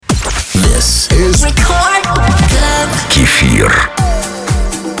This is Кефир.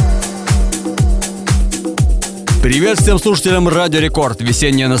 Привет всем слушателям Радио Рекорд.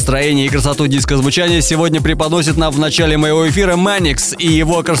 Весеннее настроение и красоту диско-звучания сегодня преподносит нам в начале моего эфира Mannix и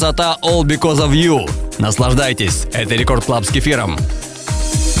его красота All Because of You. Наслаждайтесь. Это Рекорд Клаб с Кефиром.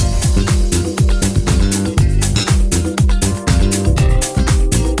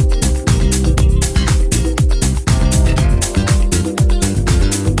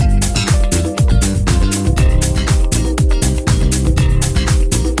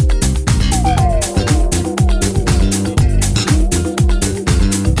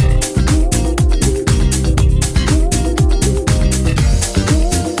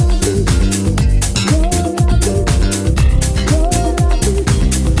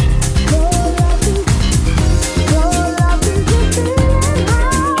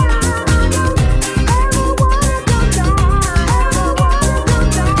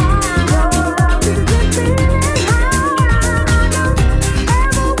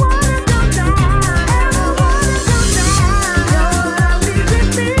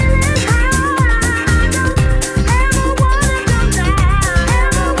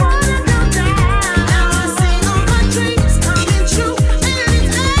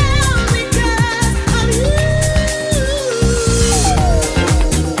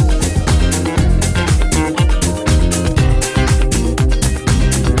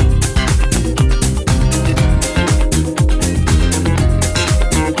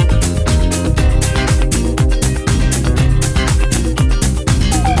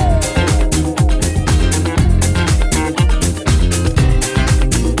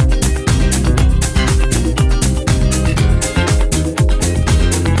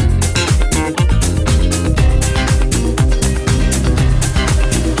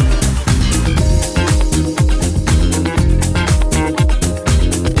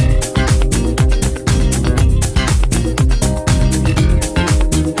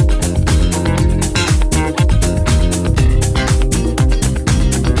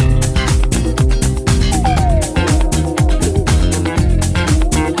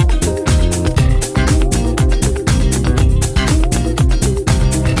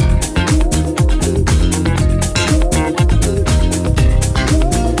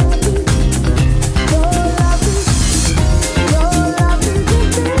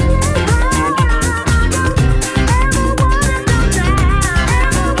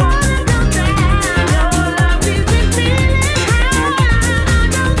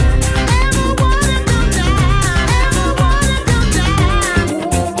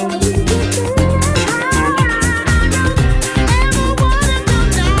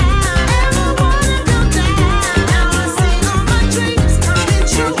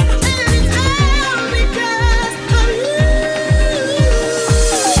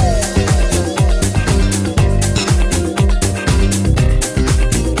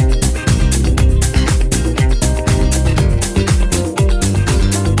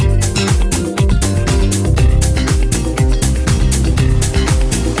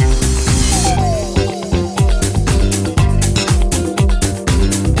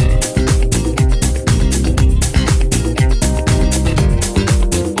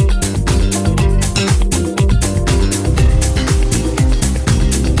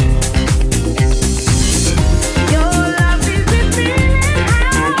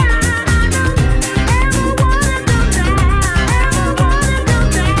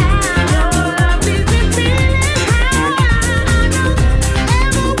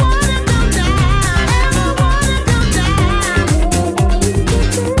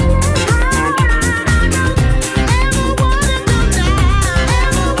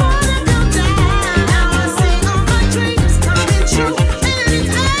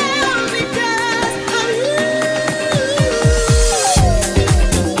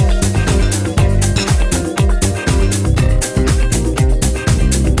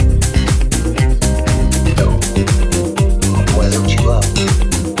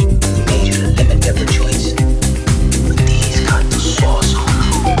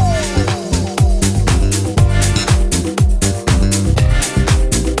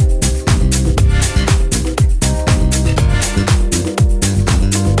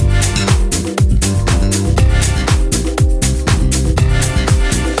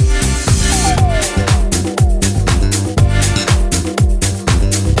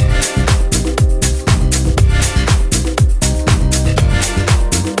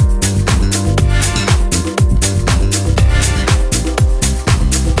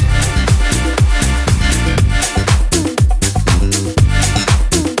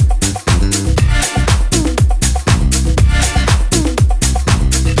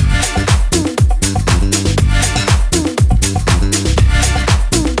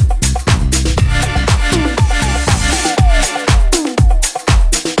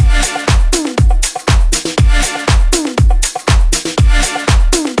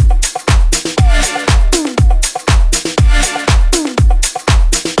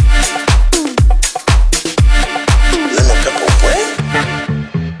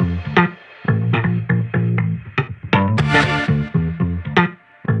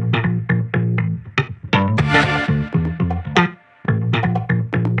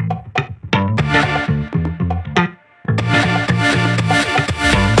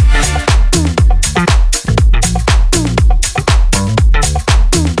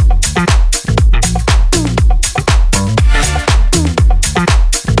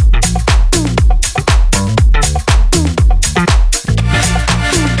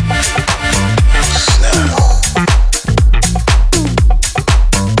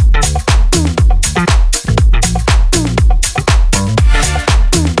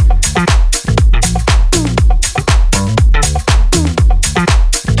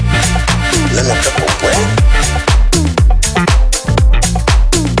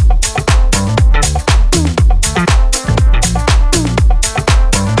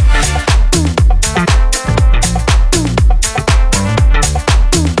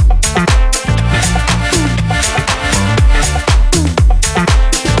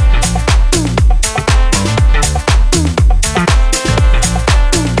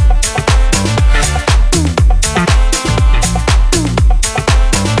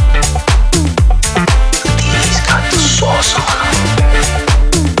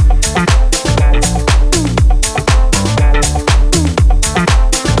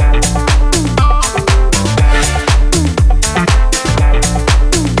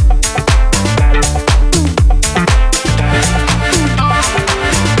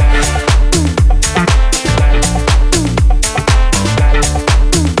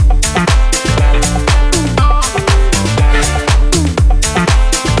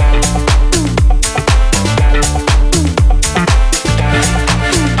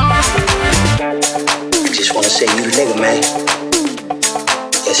 right?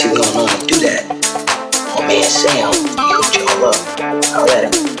 Guess you going on and do that. Oh man, Sam, he hooked y'all up. How at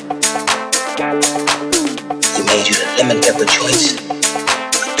him? He made you the lemon pepper joints,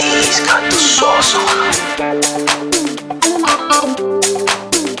 but these got the sauce on them.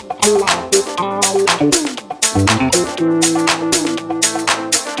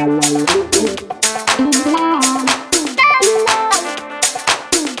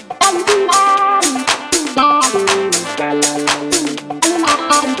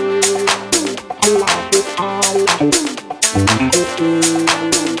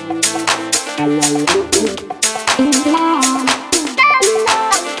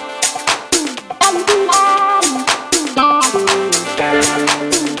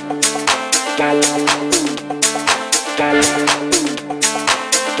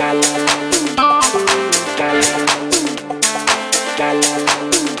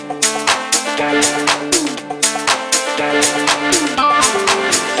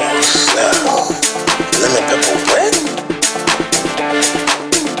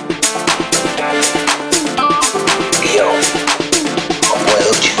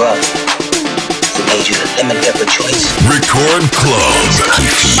 Record Club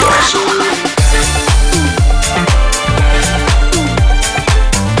Kefir.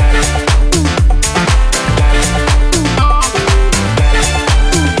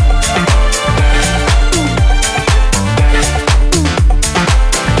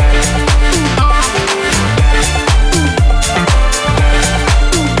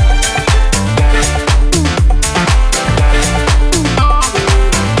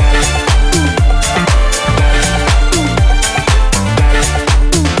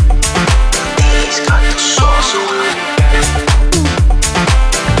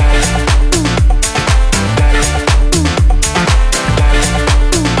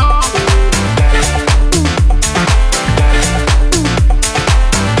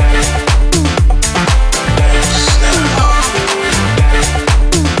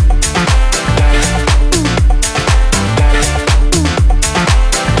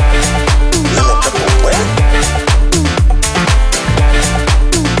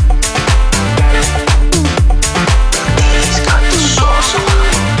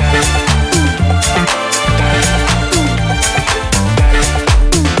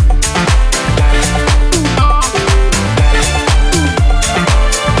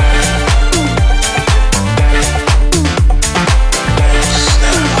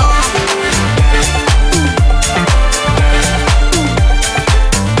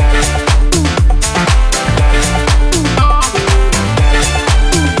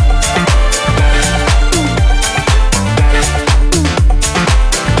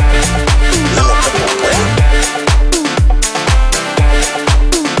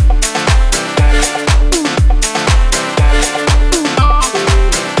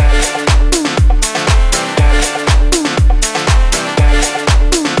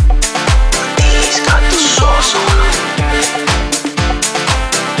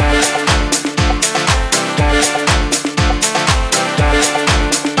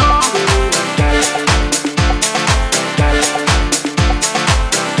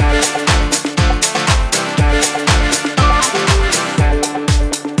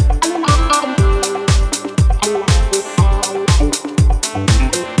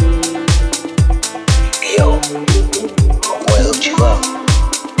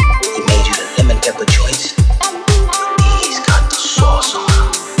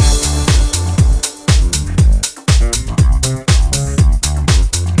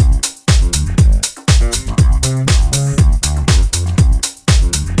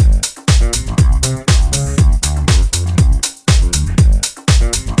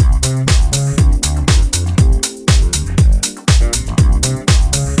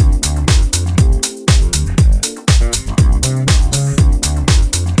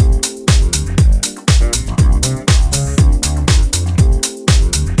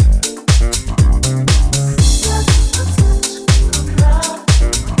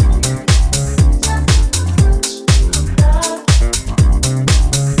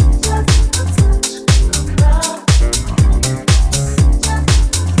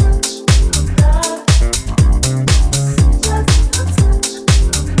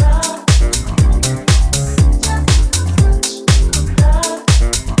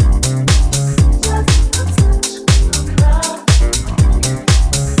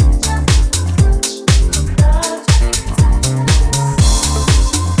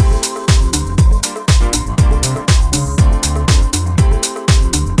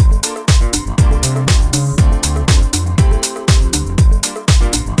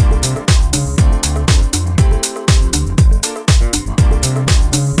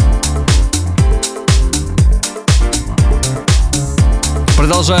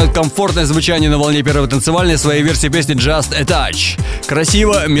 продолжают комфортное звучание на волне первой танцевальной своей версии песни Just a Touch.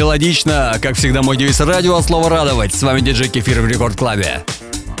 Красиво, мелодично, как всегда мой девиз радио от слова радовать. С вами диджей Кефир в Рекорд Клабе.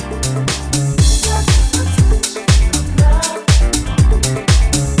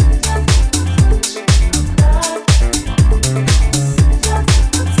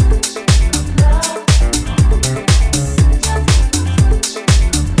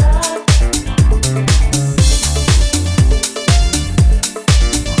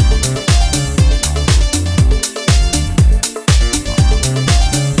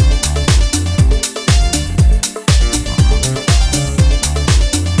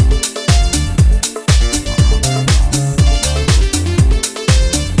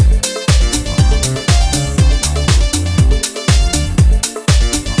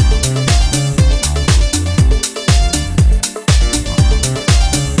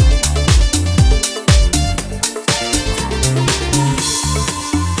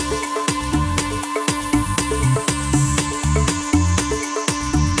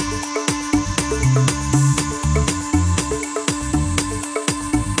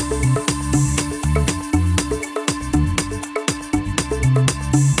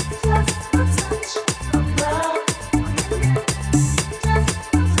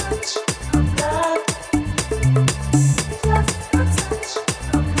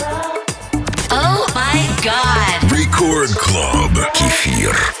 Record Club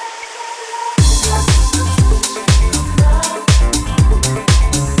Kefir.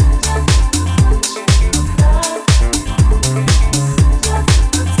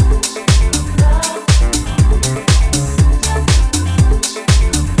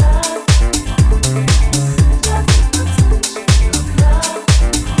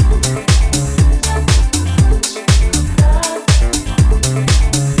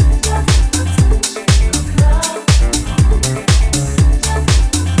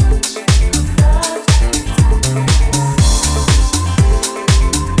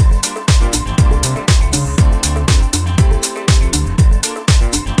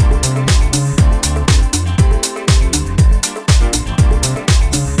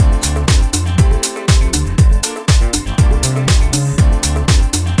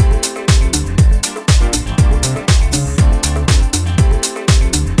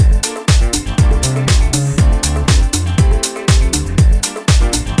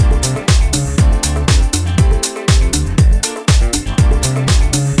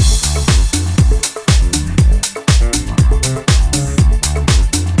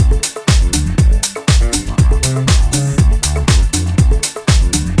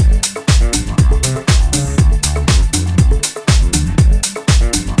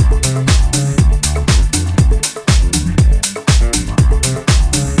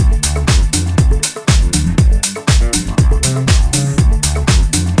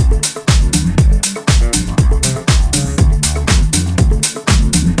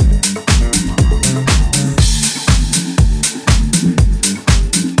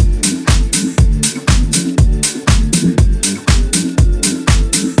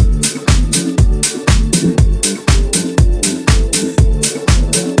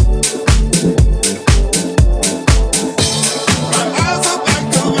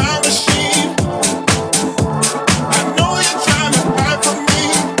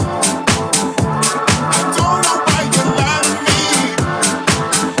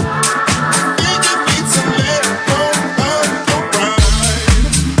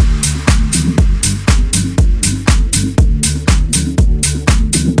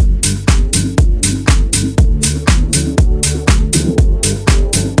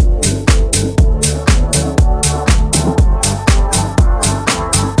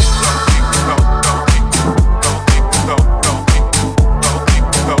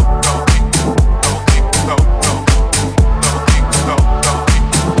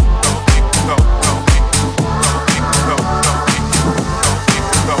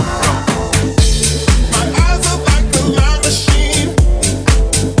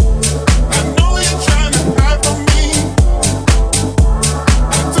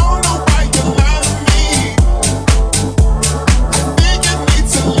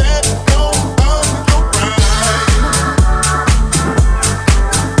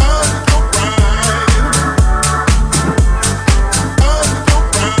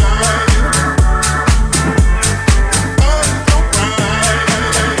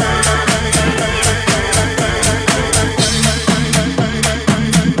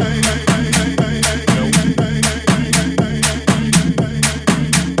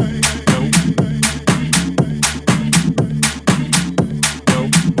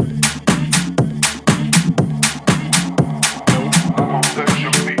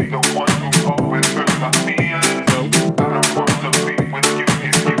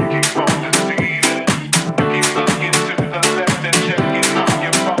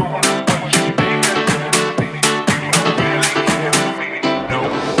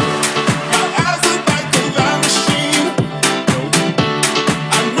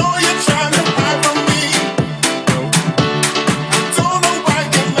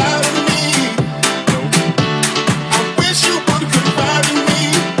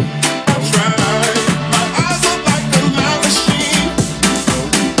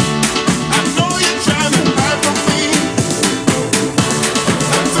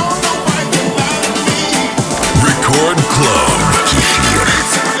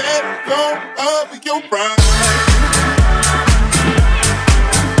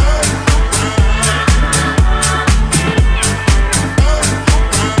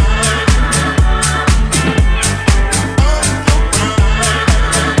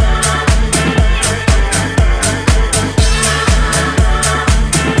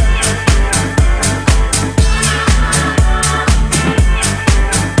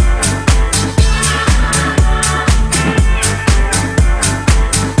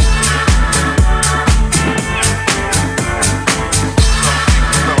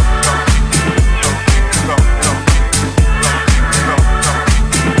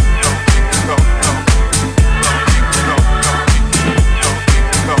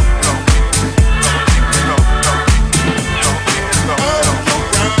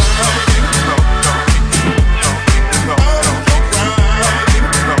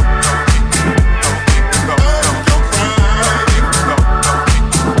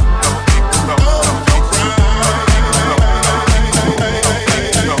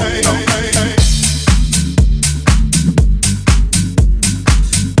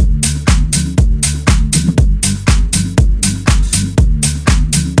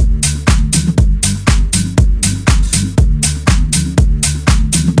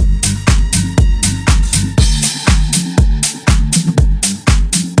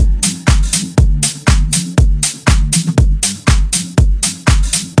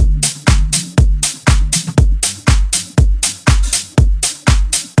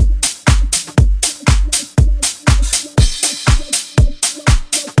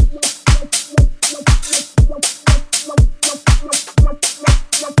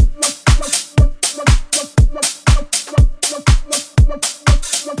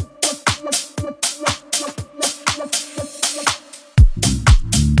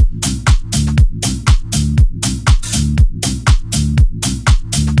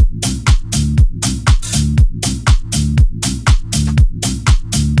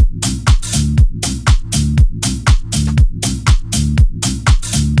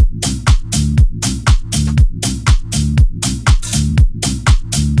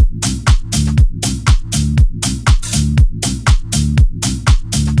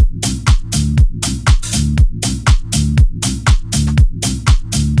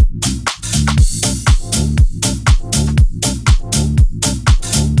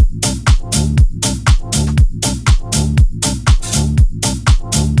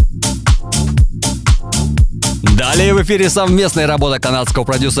 Далее в эфире совместная работа канадского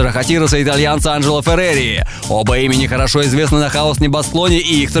продюсера Hatiras и итальянца Angelo Ferreri. Оба имени хорошо известны на хаос-небосклоне,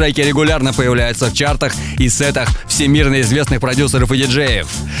 и их треки регулярно появляются в чартах и сетах всемирно известных продюсеров и диджеев.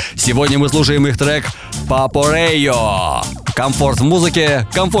 Сегодня мы слушаем их трек «Paporeyo». Комфорт в музыке,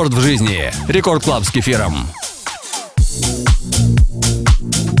 комфорт в жизни. Рекорд Клаб с Кефиром.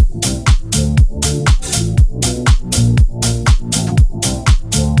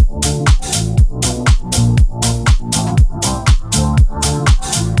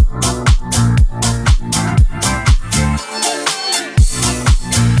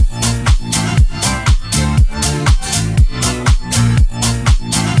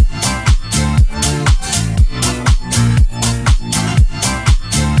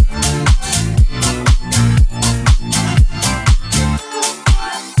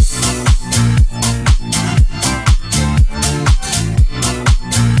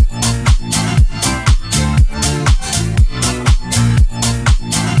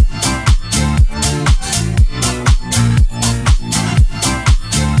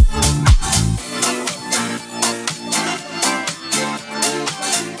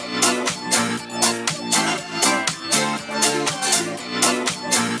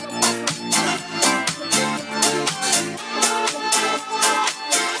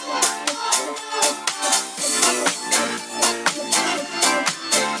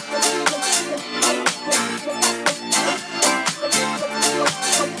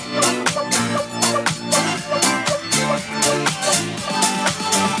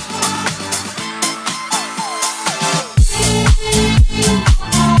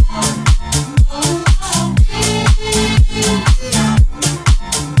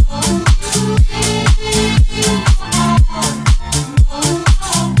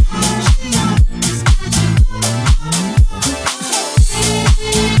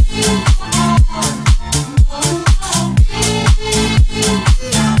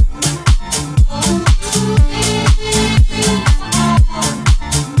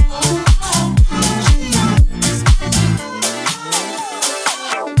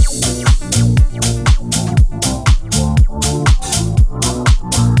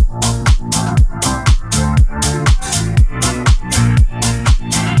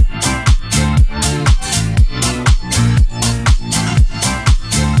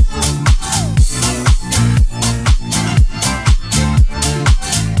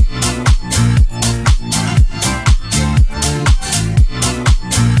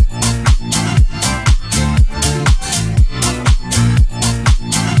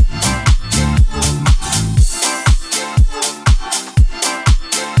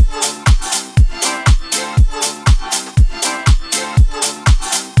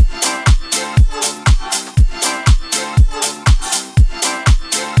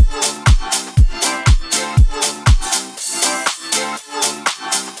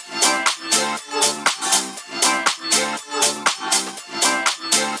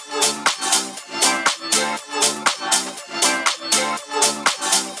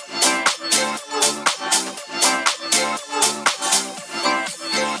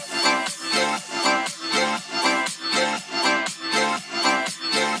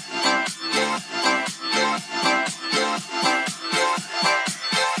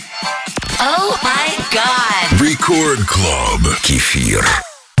 Record Club Kefir.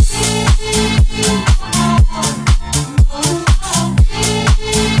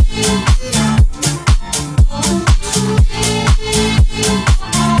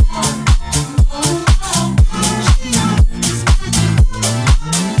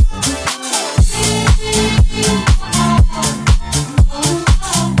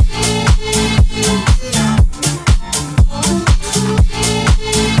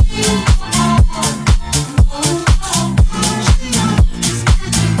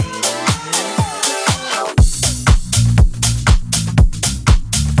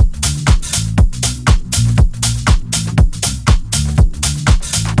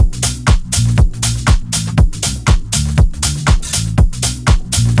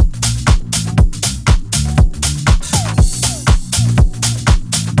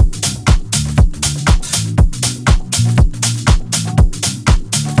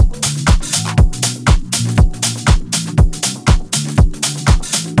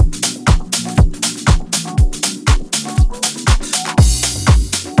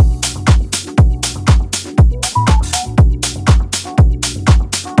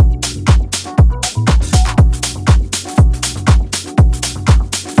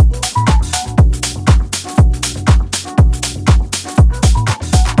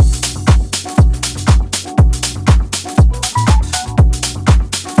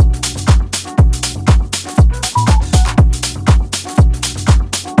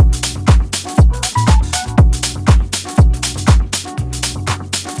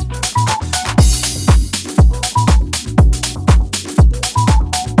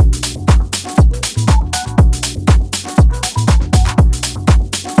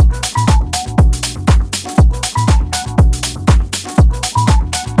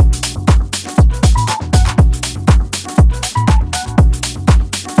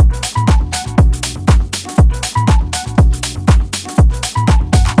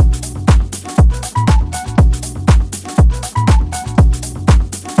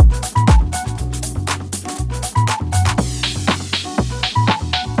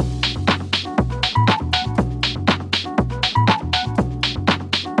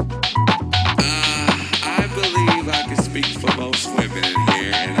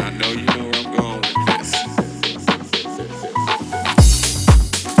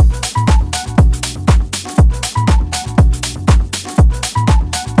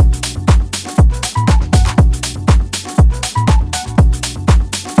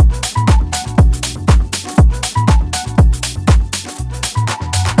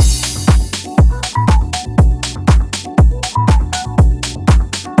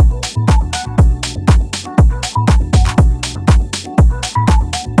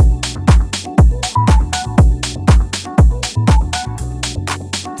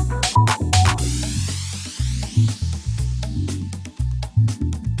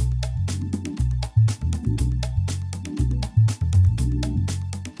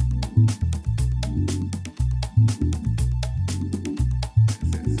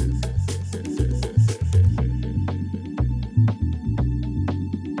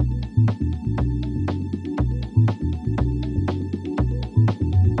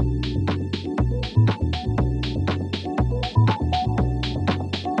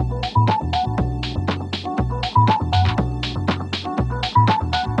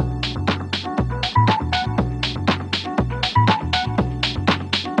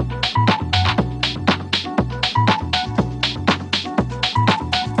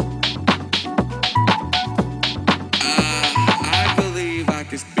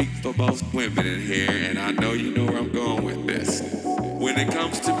 women in here, and I know you know where I'm going with this. When it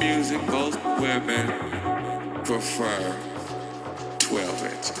comes to music, most women prefer 12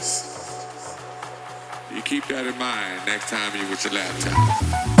 inches. You keep that in mind next time you're with your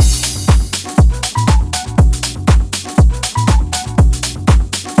laptop.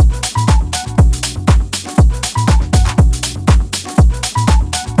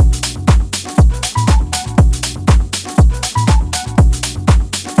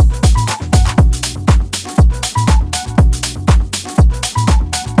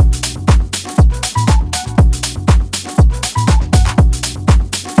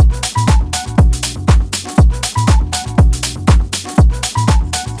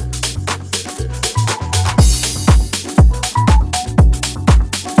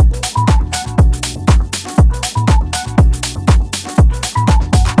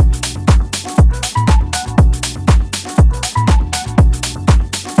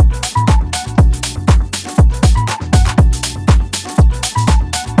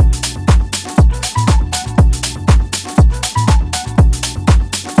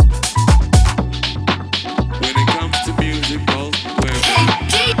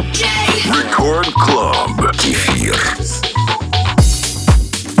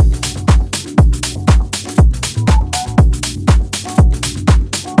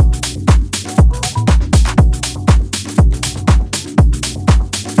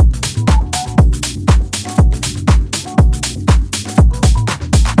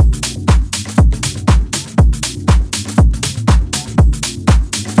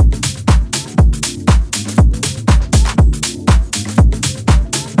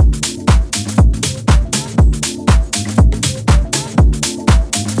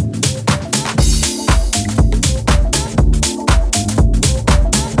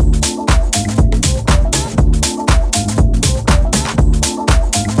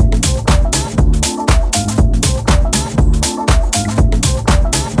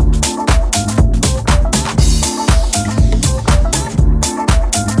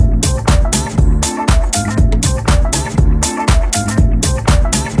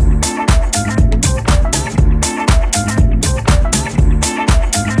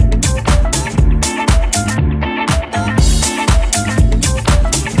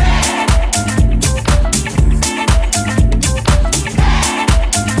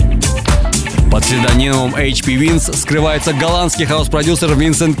 псевдонимом HP Vince скрывается голландский хаус-продюсер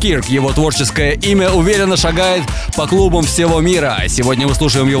Винсент Кирк. Его творческое имя уверенно шагает по клубам всего мира. Сегодня мы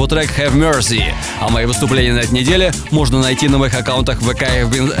слушаем его трек Have Mercy. А мои выступления на этой неделе можно найти на моих аккаунтах в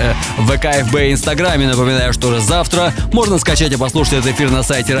ВКФБ и Инстаграме. Напоминаю, что уже завтра можно скачать и послушать этот эфир на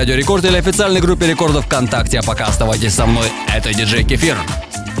сайте Радио Рекорд или официальной группе Рекордов ВКонтакте. А пока оставайтесь со мной. Это диджей Кефир.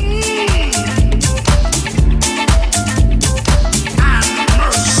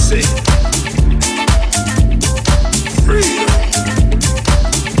 Yes!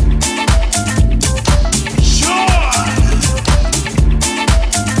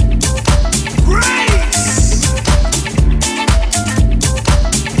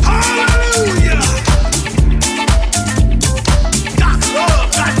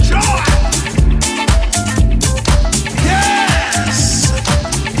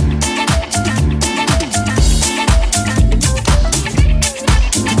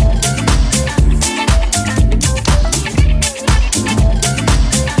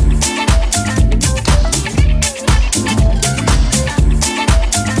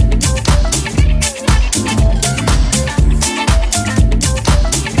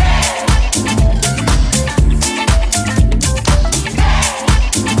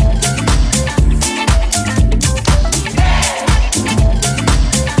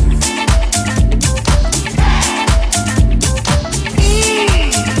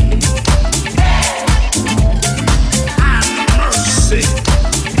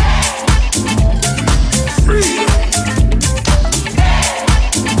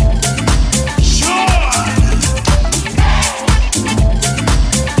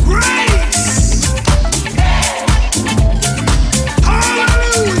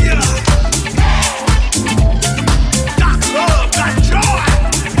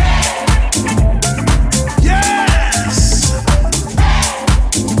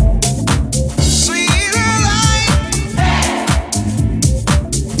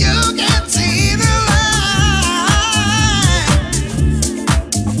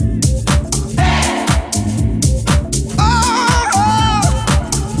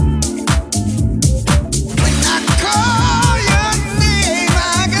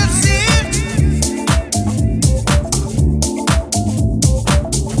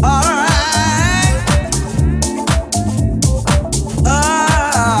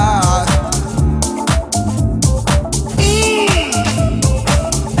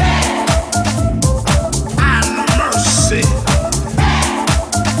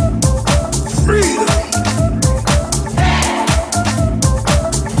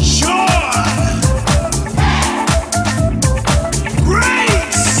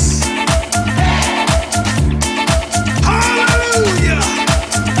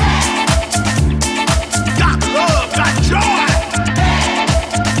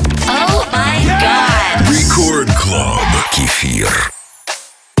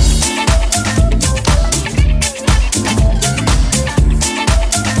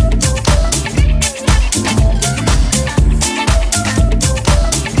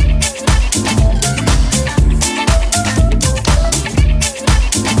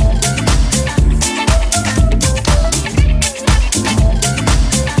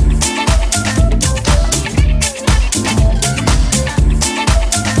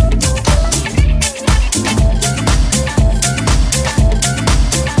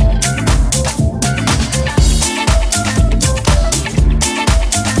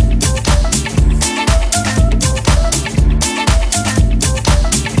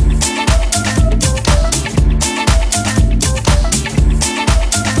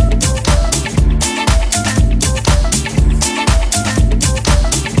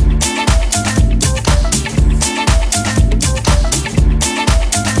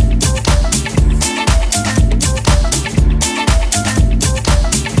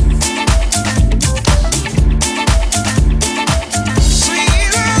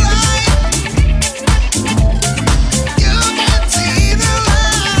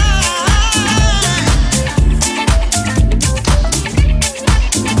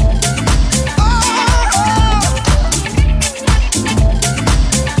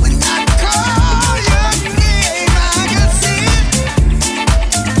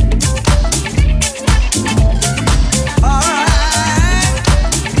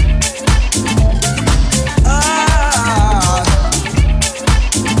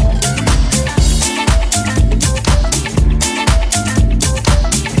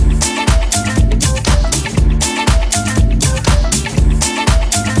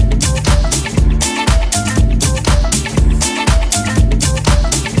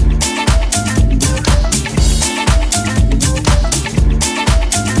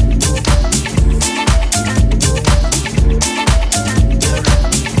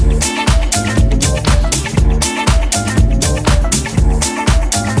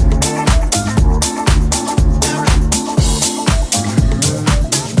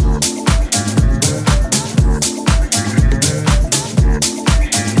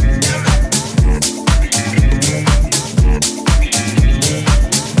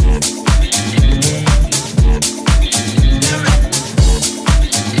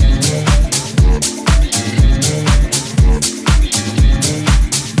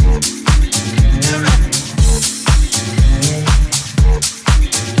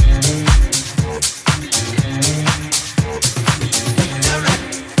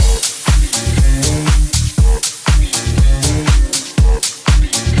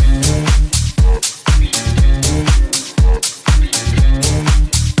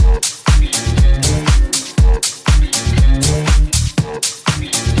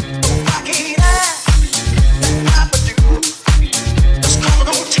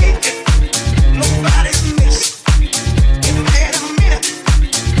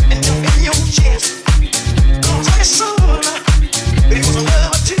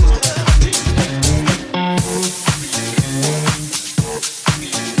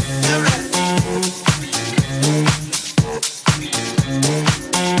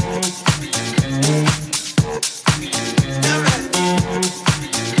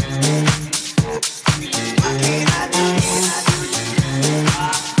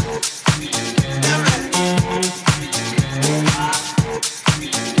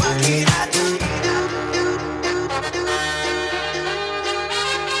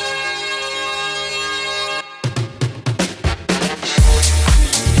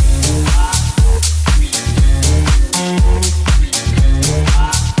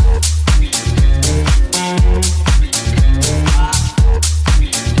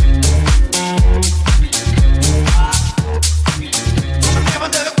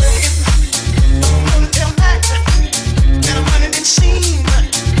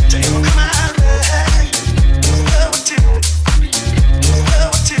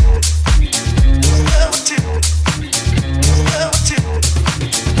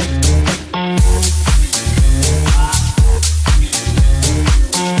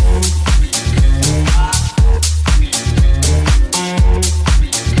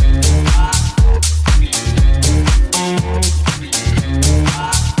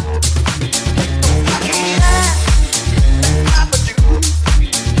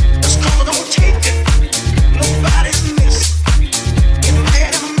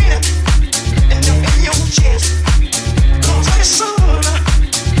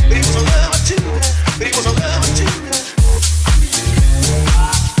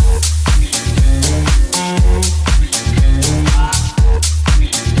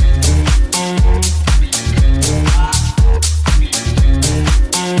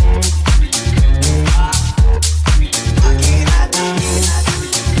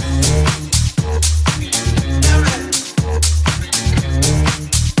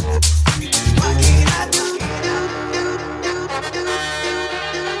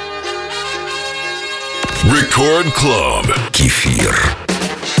 Record Club. Kefir.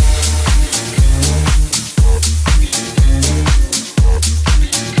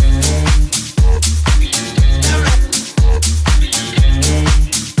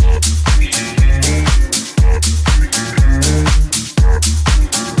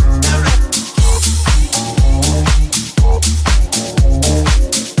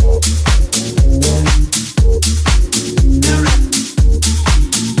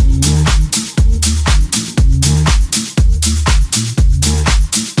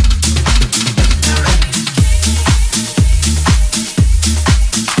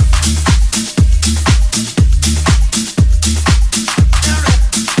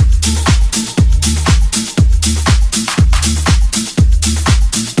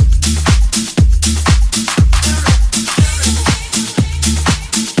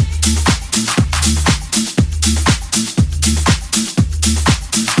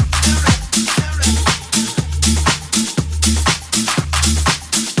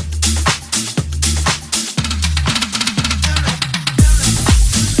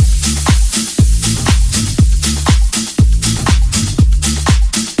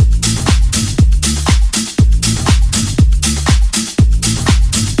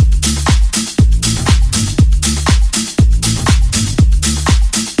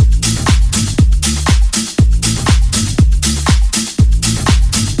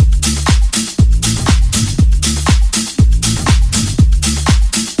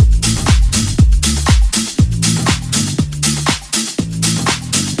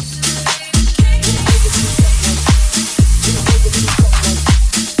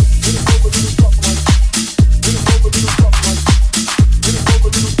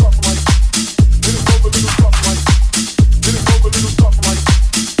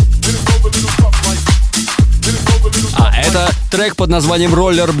 Трек под названием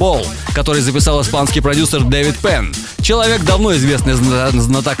Rollerball, который записал испанский продюсер Дэвид Penn. Человек, давно известный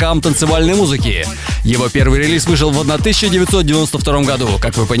знатокам танцевальной музыки. Его первый релиз вышел в 1992 году.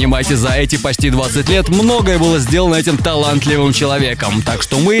 Как вы понимаете, за эти почти 20 лет многое было сделано этим талантливым человеком, так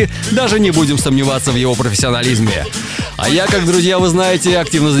что мы даже не будем сомневаться в его профессионализме. А я, как, друзья, вы знаете,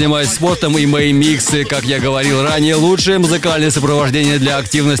 активно занимаюсь спортом, и мои миксы, как я говорил ранее, лучшее музыкальное сопровождение для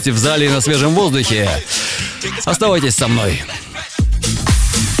активности в зале и на свежем воздухе. Оставайтесь со мной.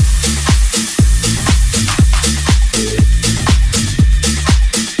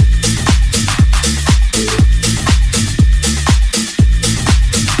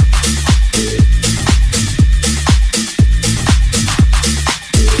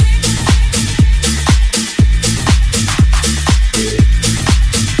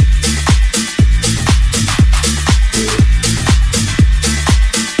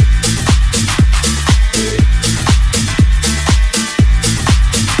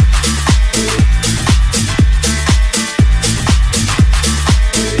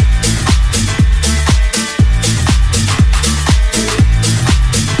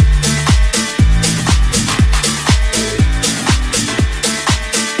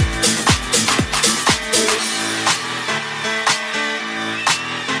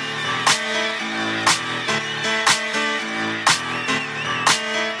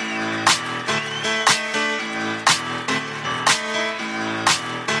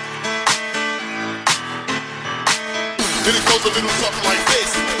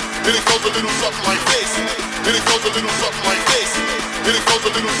 this. Then it goes a little something like this. Then it goes a little something like this. Then it goes a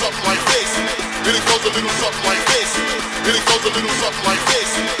little something like this. Then it goes a little something like this. Then it goes a little something like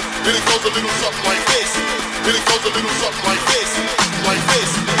this. Then it goes a little something like this. Then it goes a little something like this. Like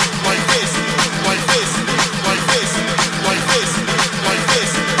this. Like this. Like this. Like this. Like this. Like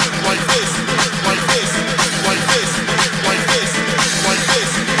this. Like this. Like this. Like this. Like this. Like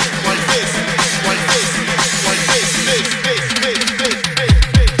this. Like this. Like this. Like this. This. This. This. This.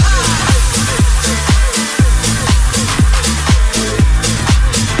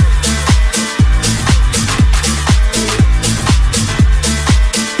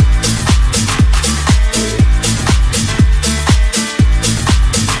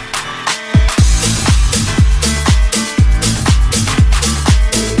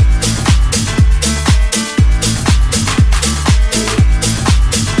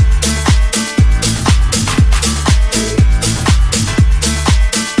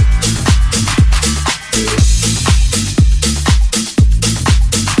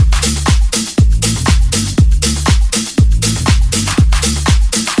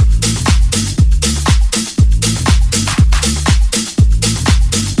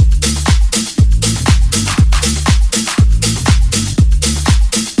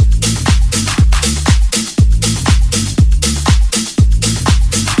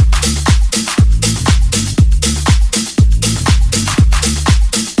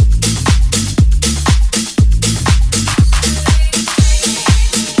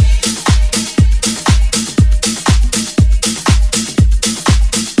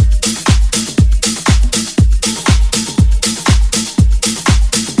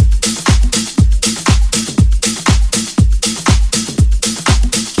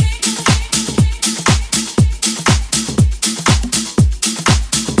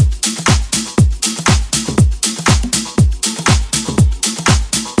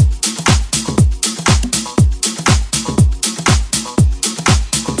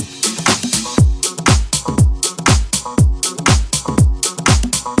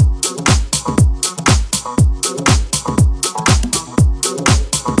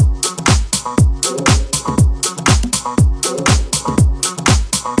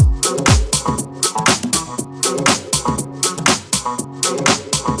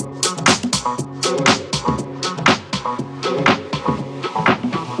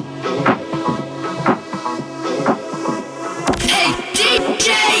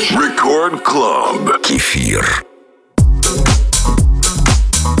 Record Club. Kefir.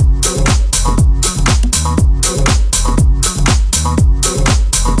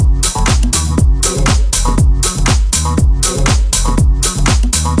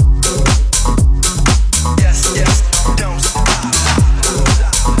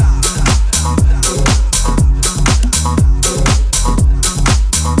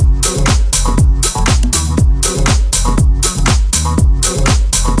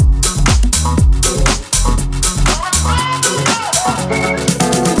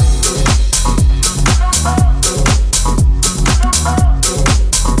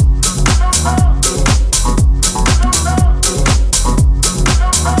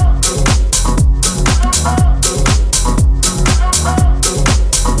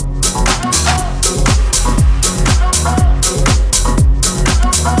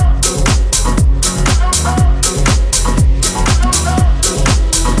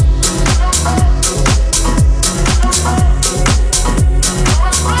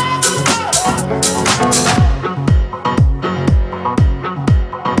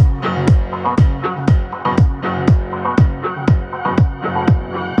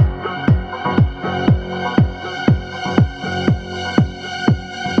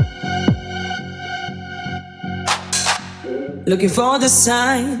 Looking for the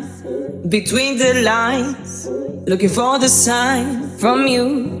sign between the lines. Looking for the sign from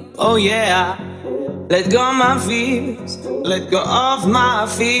you. Oh yeah. Let go of my fears. Let go of my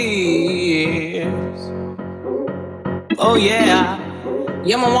fears. Oh yeah.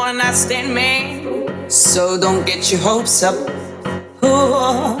 You're my one night stand man, so don't get your hopes up.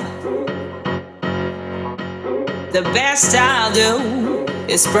 Ooh. The best I'll do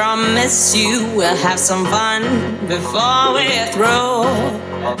is promise you we'll have some fun before we're through.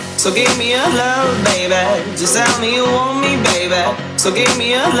 So give me your love, baby. Just tell me you want me, baby. So give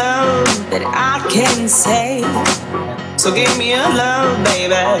me your love that I can say. So give me your love,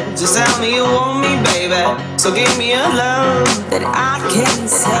 baby. Just tell me you want me, baby. So give me your love that I can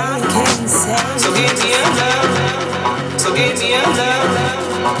say. So give me your love. So give me your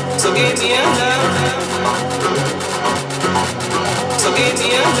love. So give me your love. So give me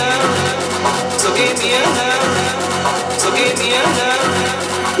your love. So give me your love. So give me your love.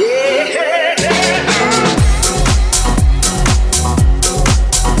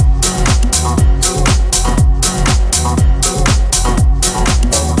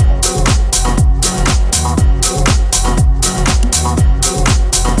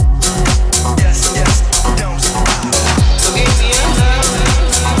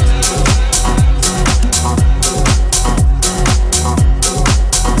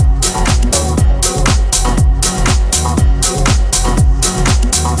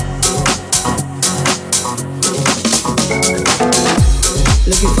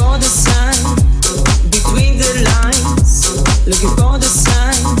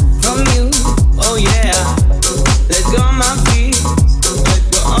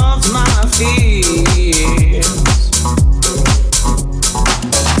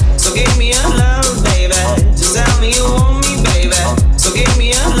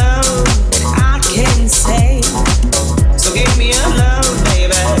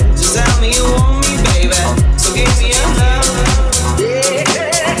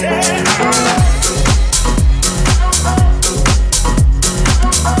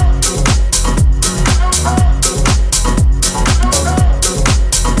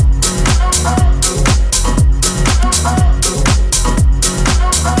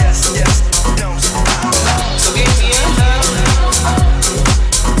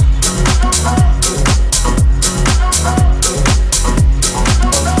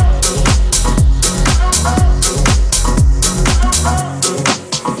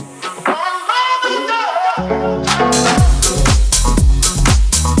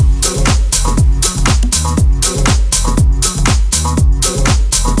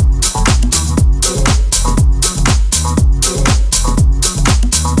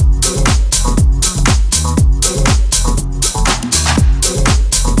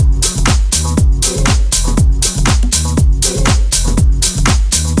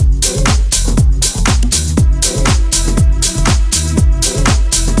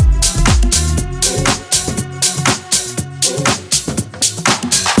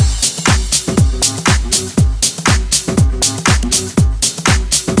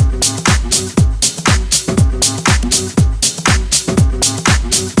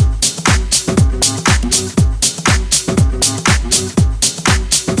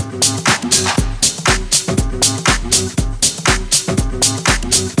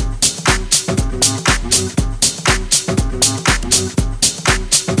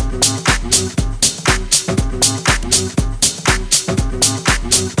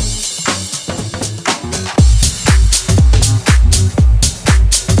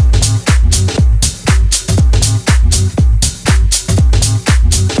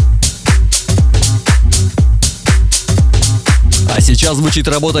 сейчас звучит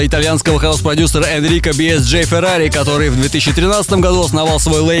работа итальянского хаус-продюсера Enrico BSJ Ferrari, который в 2013 году основал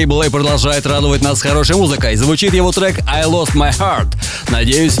свой лейбл и продолжает радовать нас хорошей музыкой. Звучит его трек I Lost My Heart.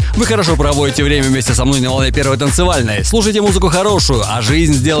 Надеюсь, вы хорошо проводите время вместе со мной на волне первой танцевальной. Слушайте музыку хорошую, а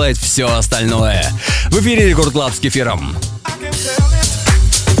жизнь сделает все остальное. В эфире Рекорд Клаб с Кефиром.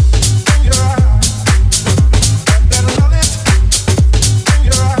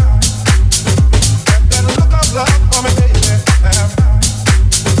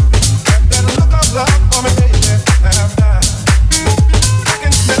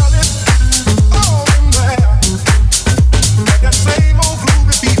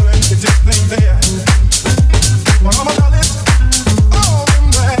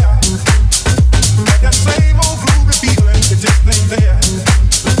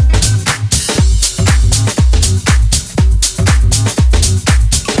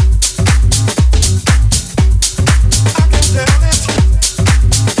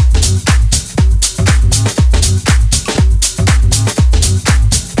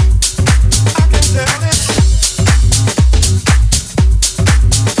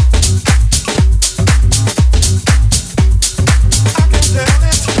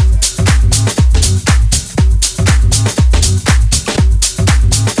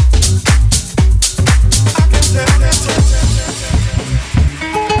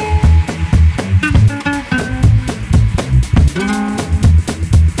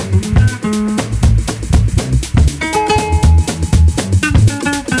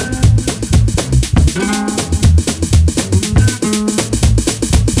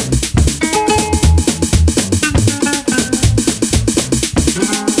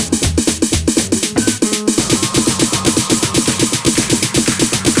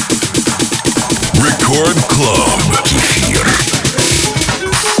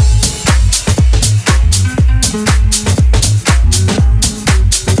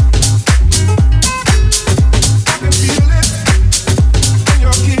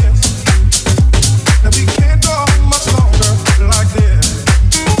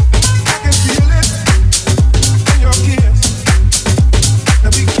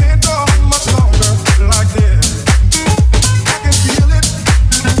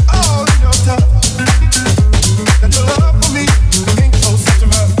 Love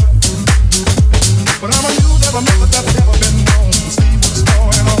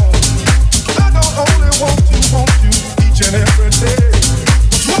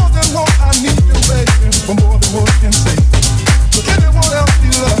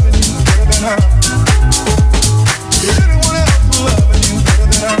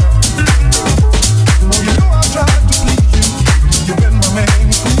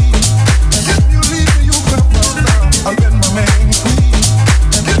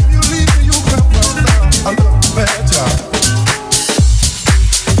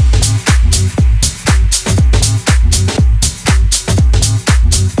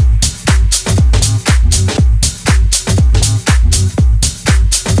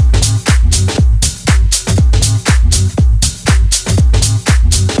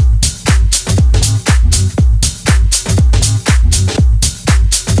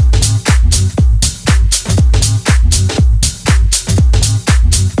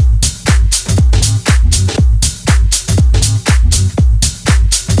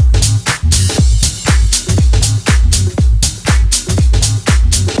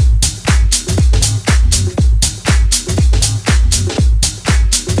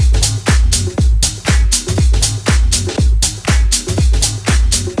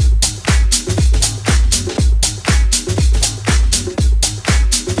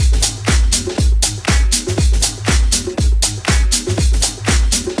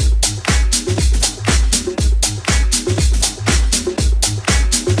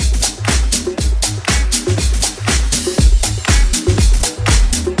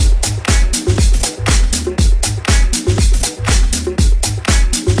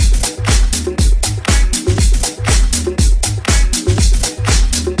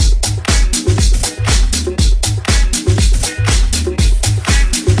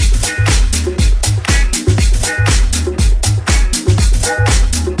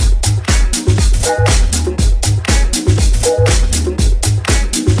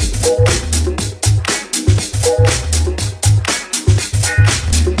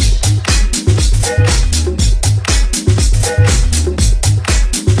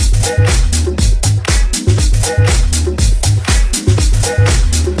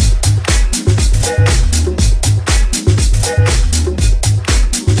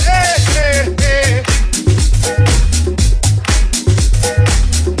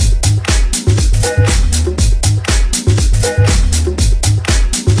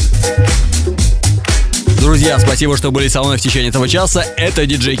Спасибо, что были со мной в течение этого часа. Это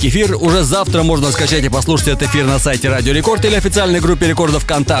диджей Кефир. Уже завтра можно скачать и послушать этот эфир на сайте Радио Рекорд или официальной группе Рекорда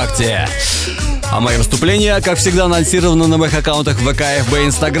ВКонтакте. А мои выступления, как всегда, анонсированы на моих аккаунтах ВК, ФБ и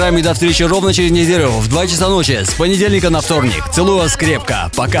Инстаграм. И до встречи ровно через неделю в 2 часа ночи с понедельника на вторник. Целую вас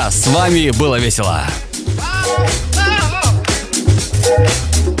крепко. Пока. С вами было весело.